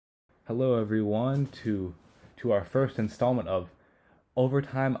Hello, everyone, to our first installment of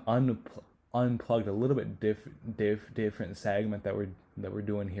Overtime Unplugged. A little bit different segment that we're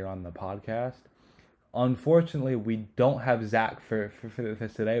doing here on the podcast. Unfortunately, we don't have Zach for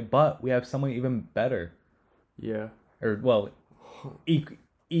this today, but we have someone even better. Yeah. Or well,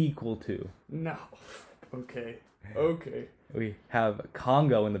 equal to. No. Okay. We have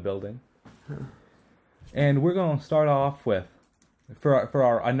Congo in the building, and we're gonna start off with. For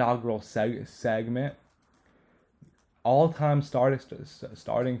our inaugural segment, all-time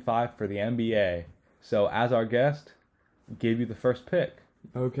starting five for the NBA. So, as our guest, give you the first pick.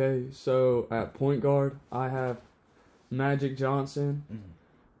 Okay, so at point guard, I have Magic Johnson.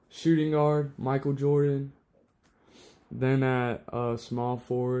 Shooting guard, Michael Jordan. Then at small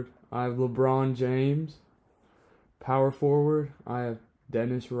forward, I have LeBron James. Power forward, I have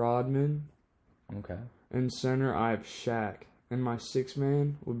Dennis Rodman. Okay. And center, I have Shaq. And my sixth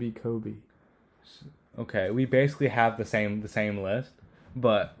man would be Kobe. Okay, we basically have the same list,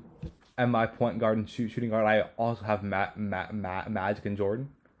 but at my point guard and shooting guard, I also have Magic and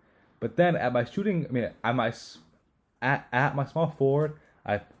Jordan. But then at my at my small forward,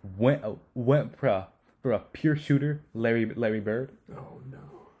 I went for a pure shooter, Larry Bird. Oh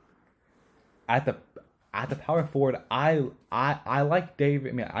no. At the power forward, I like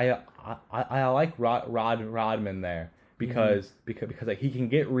David. I like Rodman there. Because like he can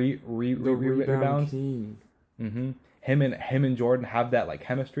get rebounds. King. Mm-hmm. Him and Jordan have that like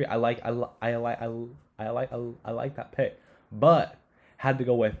chemistry. I like that pick. But had to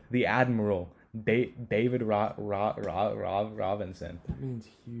go with the Admiral, David Robinson. That man's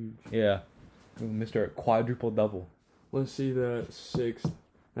huge. Yeah, Mr. Quadruple Double. Let's see that sixth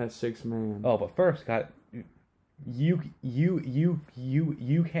man. Oh, but first, you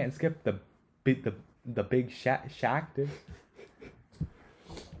can't skip the big Shaq, dude.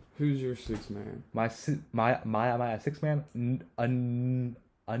 Who's your sixth man? My sixth man,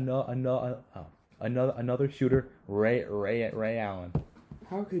 another shooter, Ray Allen.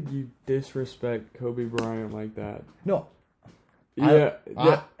 How could you disrespect Kobe Bryant like that? No. Yeah.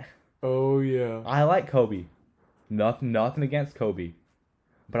 Oh yeah. I like Kobe. Nothing against Kobe,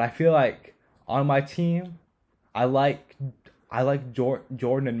 but I feel like on my team, I like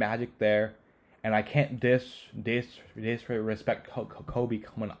Jordan and Magic there. And I can't disrespect Kobe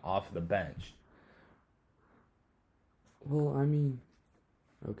coming off the bench. Well, I mean,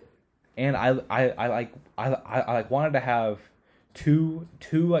 okay. And I wanted to have two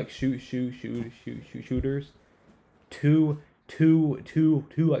like shooters, two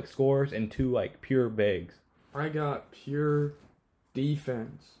like scorers, and two like pure bigs. I got pure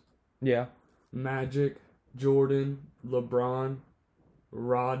defense. Yeah. Magic, Jordan, LeBron,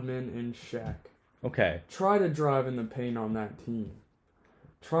 Rodman, and Shaq. Okay. Try to drive in the paint on that team.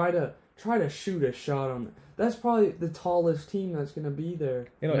 Try to shoot a shot on. That's probably the tallest team that's gonna be there.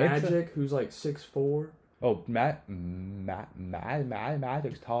 Magic, who's like 6'4". Oh, Magic's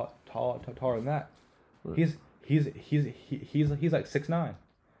taller than that. He's like 6'9".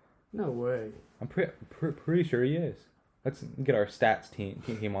 No way. I'm pretty sure he is. Let's get our stats team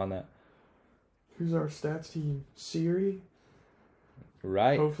on that. Who's our stats team? Siri?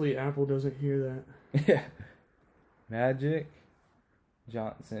 Right. Hopefully Apple doesn't hear that. Yeah. Magic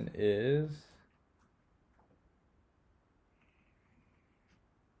Johnson is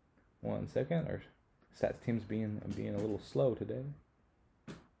 1 second. Our stats team's being a little slow today.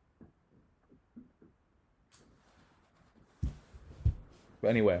 But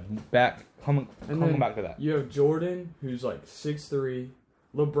anyway, coming back to that. You have Jordan, who's like 6'3",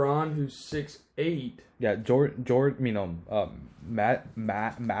 LeBron, who's 6'8". Yeah,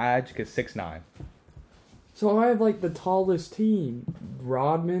 Magic is 6'9". So I have like the tallest team.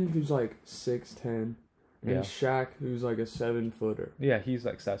 Rodman, who's like 6'10", and Shaq, who's like a 7-footer. Yeah, he's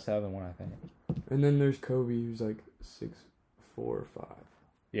like 7'1", I think. And then there's Kobe, who's like 6'4" or 5".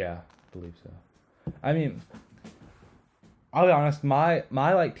 Yeah, I believe so. I mean, I'll be honest. My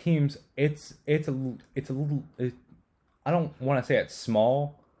like teams, it's a little. I don't want to say it's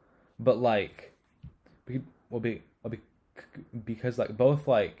small, but like, because like both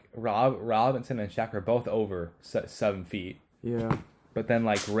like Robinson and Shaq are both over 7 feet. Yeah. But then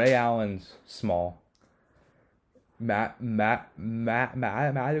like Ray Allen's small.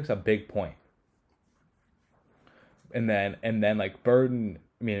 Magic's a big point. And then like Bird and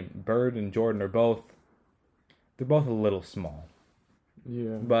Jordan are both. They're both a little small.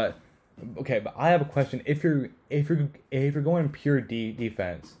 Yeah. But I have a question. If you're going pure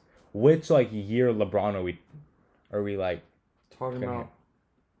defense, which like year LeBron are we like talking about?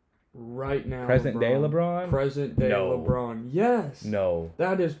 right now. Present day LeBron? Present day No. LeBron. Yes. No.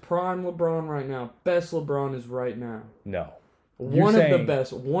 That is prime LeBron right now. Best LeBron is right now. No. One of the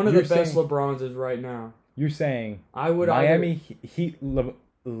best saying- LeBrons is right now. You're saying I would Miami Heat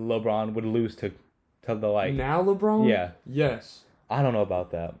LeBron would lose to the now LeBron? Yeah. Yes. I don't know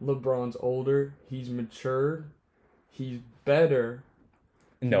about that. LeBron's older. He's matured. He's better.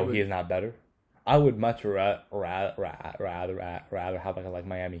 No, he is not better. I would much rather have like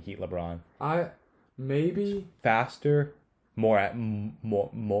Miami Heat LeBron. Maybe Faster, more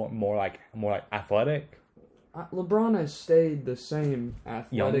like athletic. LeBron has stayed the same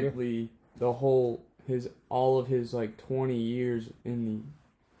athletically all of his like 20 years in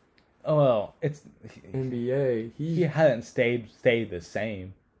Oh well, it's the NBA. he hadn't stayed the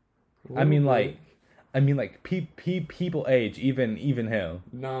same. I mean like people age, even him.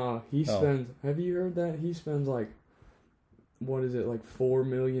 Nah, he spends. Have you heard that he spends like, what is it, like $4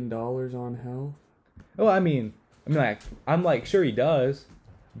 million on health? Well, I mean, like I'm like sure he does,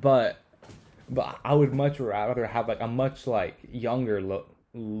 but I would much rather have like a much like younger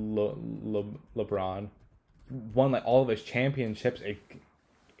LeBron, won like all of his championships,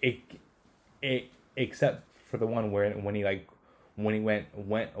 except for the one when he went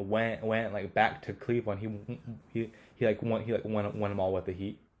like back to Cleveland, he won them all with the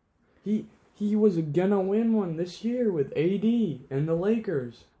Heat. He was gonna win one this year with AD and the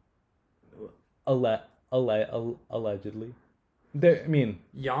Lakers. Allegedly. I mean,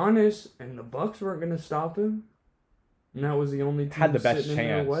 Giannis and the Bucks weren't gonna stop him, and that was the only team had the best sitting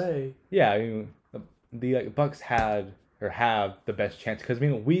chance. in their way. Yeah, I mean, the like, Bucks had or have the best chance because I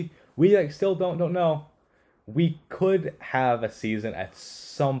mean we like still don't know. We could have a season at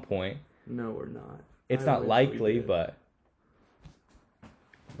some point. No, we're not. It's not likely, but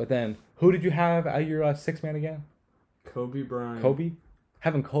then who did you have at your sixth man again? Kobe Bryant. Kobe?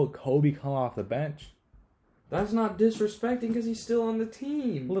 Having Kobe come off the bench? That's not disrespecting because he's still on the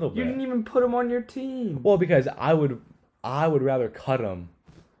team. A little bit. You didn't even put him on your team. Well, because I would rather cut him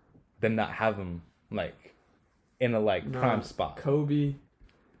than not have him like in a prime spot. Kobe,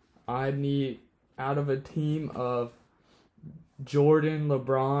 I need out of a team of Jordan,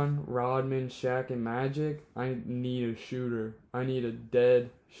 LeBron, Rodman, Shaq, and Magic. I need a shooter. I need a dead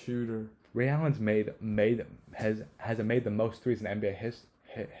shooter. Ray Allen's has made the most threes in NBA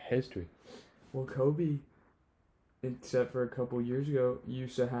history. Well, Kobe, except for a couple years ago,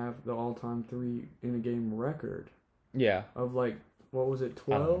 used to have the all-time three in a game record. Yeah. Of what was it,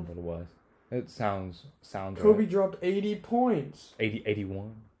 12? I don't remember what it was. It sounds Kobe right. dropped 80 points.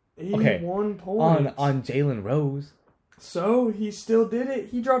 81. 81 points. On Jalen Rose. So, he still did it.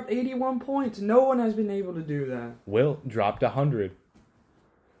 He dropped 81 points. No one has been able to do that. Will dropped 100.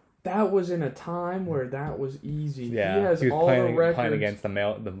 That was in a time where that was easy. Yeah, he has was all playing, the records. playing against the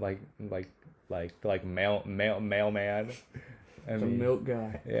mailman. The milk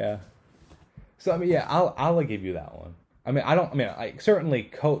guy. Yeah. So I mean, yeah, I'll give you that one. I mean, certainly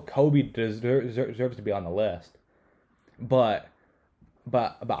Kobe deserves to be on the list, but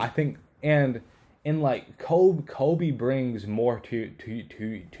I think and like Kobe brings more to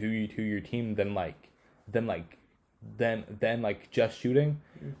your team than just shooting.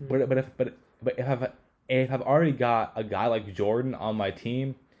 Mm-hmm. But if I've already got a guy like Jordan on my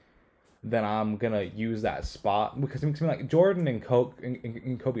team, then I'm gonna use that spot because like Jordan and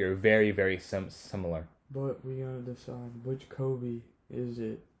Kobe are very, very similar. But we gotta decide which Kobe is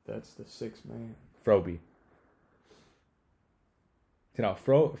it. That's the sixth man. Froby. You know,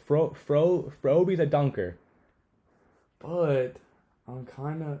 Froby's a dunker. But I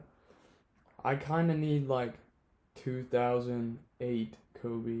kind of need 2008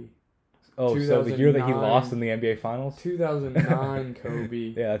 Kobe. Oh, so the year that he lost in the NBA Finals? 2009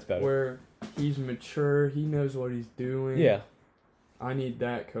 Kobe. Yeah, that's better. Where he's mature, he knows what he's doing. Yeah. I need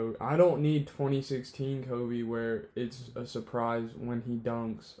that Kobe. I don't need 2016 Kobe where it's a surprise when he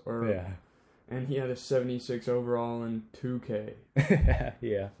dunks and he had a 76 overall in 2K.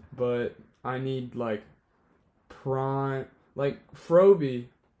 Yeah. But I need prime Froby.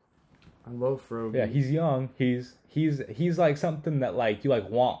 I love Froby. Yeah, he's young. He's like something that you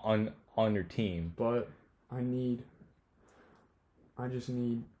want on your team. But I just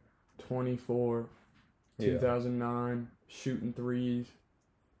need 24, 2009, shooting threes.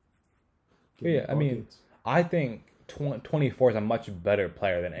 Yeah, I mean, I think 24 is a much better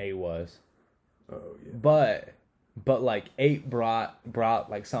player than 8 was. Oh yeah. But 8 brought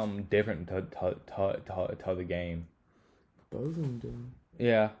something different to the game. Both of them did.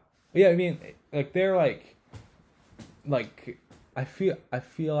 Yeah. Yeah, I mean, they're I feel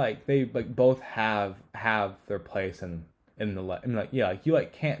like they both have their place in in the you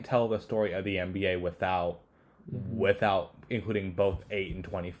can't tell the story of the NBA without including both 8 and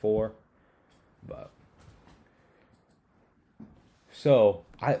 24. But so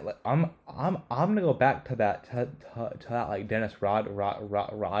I'm gonna go back to that like Dennis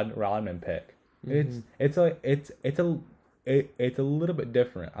Rodman pick. It's a little bit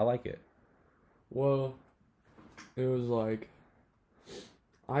different. I like it. Well, it was like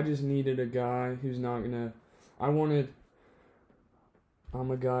I just needed a guy who's not gonna.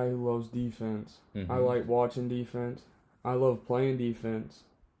 I'm a guy who loves defense. I like watching defense. I love playing defense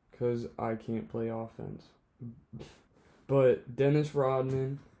because I can't play offense. But Dennis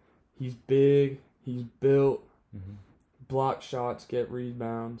Rodman, he's big, he's built, block shots, get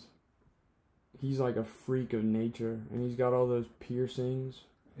rebounds. He's like a freak of nature, and he's got all those piercings.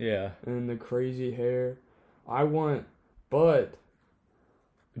 Yeah. And the crazy hair. I'd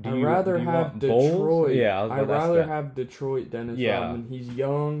rather have Detroit. Bulls? Yeah, I'd rather have Detroit Dennis Rodman. He's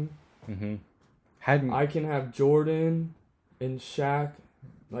young. I can have Jordan and Shaq,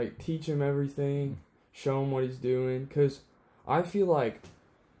 like, teach him everything, show him what he's doing. Because I feel like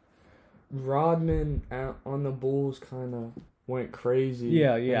Rodman on the Bulls kind of went crazy.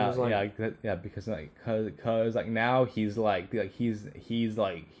 Yeah, because now he's the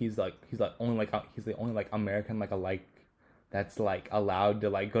only American that's like allowed to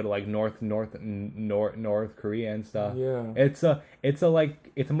like go to like North Korea and stuff. Yeah. It's a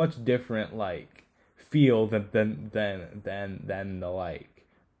much different like feel than the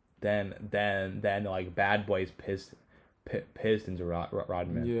Bad Boys Pistons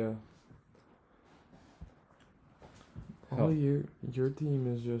Rodman. Yeah. So, your team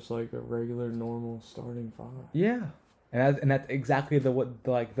is just like a regular normal starting five. Yeah. And that's exactly the way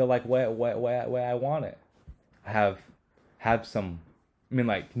I want it. Have some. I mean,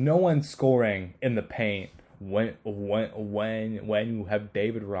 like, no one's scoring in the paint when you have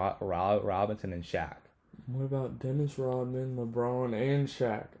David Robinson and Shaq. What about Dennis Rodman, LeBron, and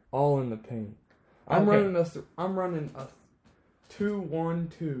Shaq all in the paint? I'm running a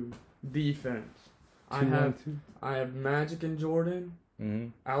 2-1-2 defense. I have Magic and Jordan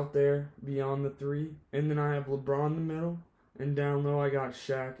out there beyond the three, and then I have LeBron in the middle, and down low I got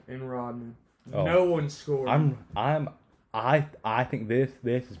Shaq and Rodman. Oh. No one's scoring. I think this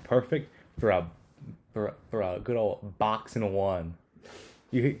is perfect for a good old boxing one.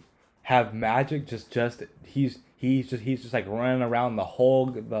 You have Magic he's just like running around the whole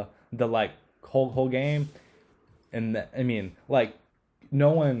game, and no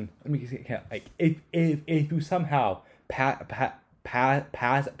one. I mean, if you somehow pass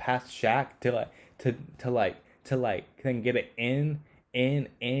Shaq to then get it into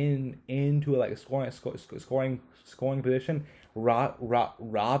a scoring position,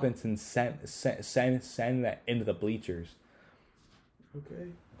 Robinson send that into the bleachers. Okay,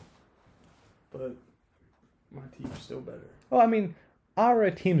 but my team's still better. Well, I mean,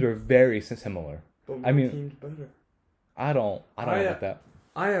 our teams are very similar. But my team's better. I don't know about that.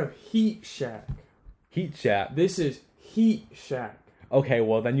 I have Heat Shaq. Heat Shaq. This is Heat Shaq. Okay,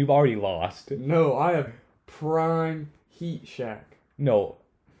 well then you've already lost. No, I have Prime Heat Shaq. No.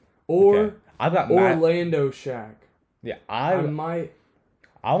 Or I've got Orlando Shaq. Yeah, I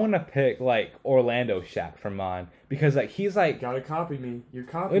want to pick like Orlando Shaq for mine because like he's like. Gotta copy me. You're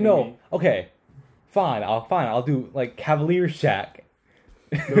copying me. No, okay, fine. I'll do like Cavalier Shaq.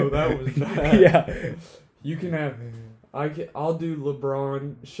 No, that was bad. Yeah. You can have. I'll do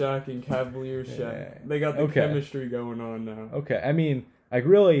LeBron, Shaq, and Cavalier Shaq. They got the chemistry going on now. Okay, I mean, like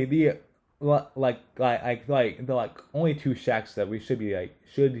really the only two Shaqs that we should be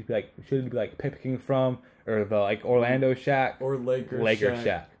picking from are the like Orlando Shaq or Lakers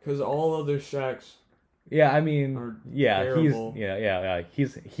Shaq. Because all other Shaqs. Yeah, I mean, terrible.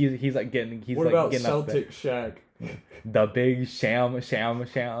 he's like getting. What about Celtic Shaq? The big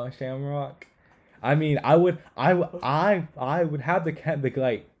shamrock. I mean, I would have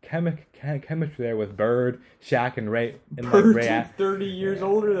the chemistry there with Bird, Shaq, and Ray. And Bird's like 30 years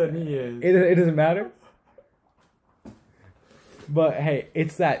older than he is. It doesn't matter. But hey,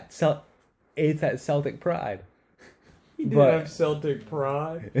 it's that Celtic pride. He did have Celtic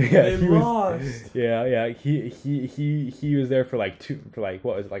pride. Yeah, they lost. Yeah. He was there for like he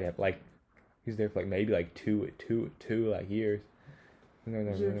was there for like maybe like two years. He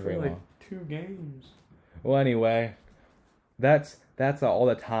was there for like 2 games. Well, anyway, that's all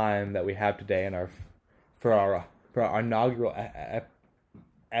the time that we have today in for our inaugural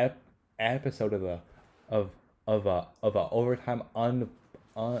episode of Overtime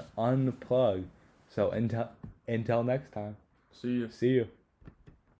Unplugged. So until next time. See you.